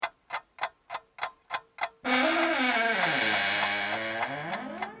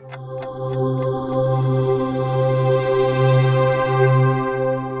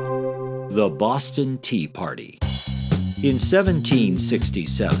Boston Tea Party. In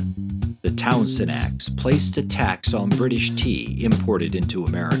 1767, the Townshend Acts placed a tax on British tea imported into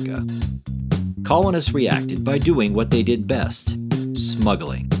America. Colonists reacted by doing what they did best: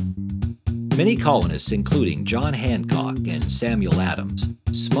 smuggling. Many colonists, including John Hancock and Samuel Adams,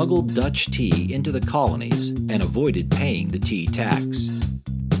 smuggled Dutch tea into the colonies and avoided paying the tea tax.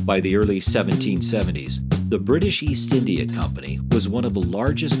 By the early 1770s, the British East India Company was one of the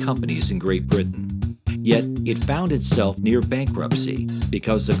largest companies in Great Britain. Yet it found itself near bankruptcy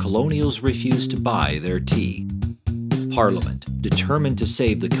because the colonials refused to buy their tea. Parliament, determined to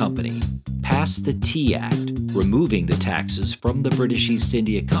save the company, passed the Tea Act, removing the taxes from the British East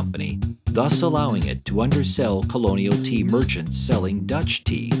India Company, thus allowing it to undersell colonial tea merchants selling Dutch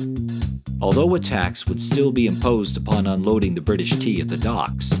tea. Although a tax would still be imposed upon unloading the British tea at the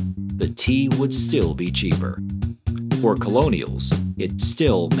docks, the tea would still be cheaper. For colonials, it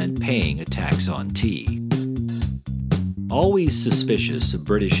still meant paying a tax on tea. Always suspicious of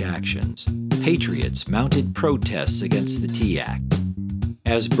British actions, patriots mounted protests against the Tea Act.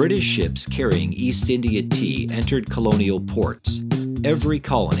 As British ships carrying East India tea entered colonial ports, every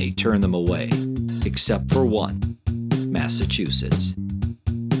colony turned them away, except for one: Massachusetts.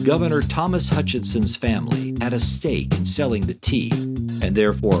 Governor Thomas Hutchinson's family had a stake in selling the tea and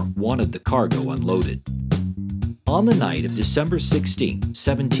therefore wanted the cargo unloaded. On the night of December 16,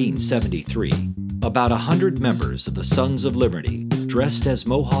 1773, about 100 members of the Sons of Liberty, dressed as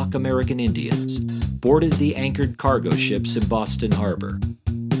Mohawk American Indians, boarded the anchored cargo ships in Boston Harbor.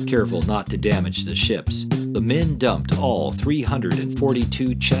 Careful not to damage the ships, the men dumped all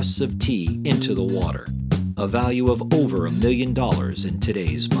 342 chests of tea into the water, a value of over $1 million in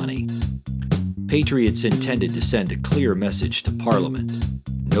today's money. Patriots intended to send a clear message to Parliament: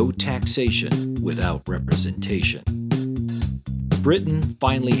 no taxation without representation. Britain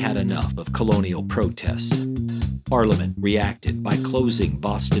finally had enough of colonial protests. Parliament reacted by closing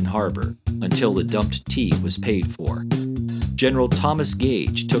Boston Harbor until the dumped tea was paid for. General Thomas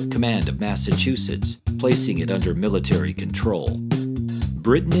Gage took command of Massachusetts, placing it under military control.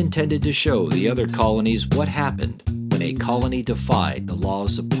 Britain intended to show the other colonies what happened when a colony defied the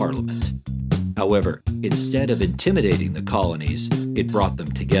laws of Parliament. However, instead of intimidating the colonies, it brought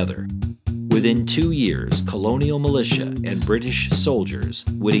them together. Within 2 years, colonial militia and British soldiers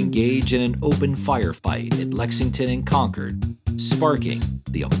would engage in an open firefight at Lexington and Concord, sparking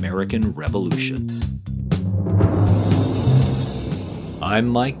the American Revolution. I'm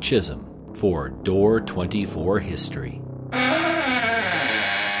Mike Chisholm for Door 24 History.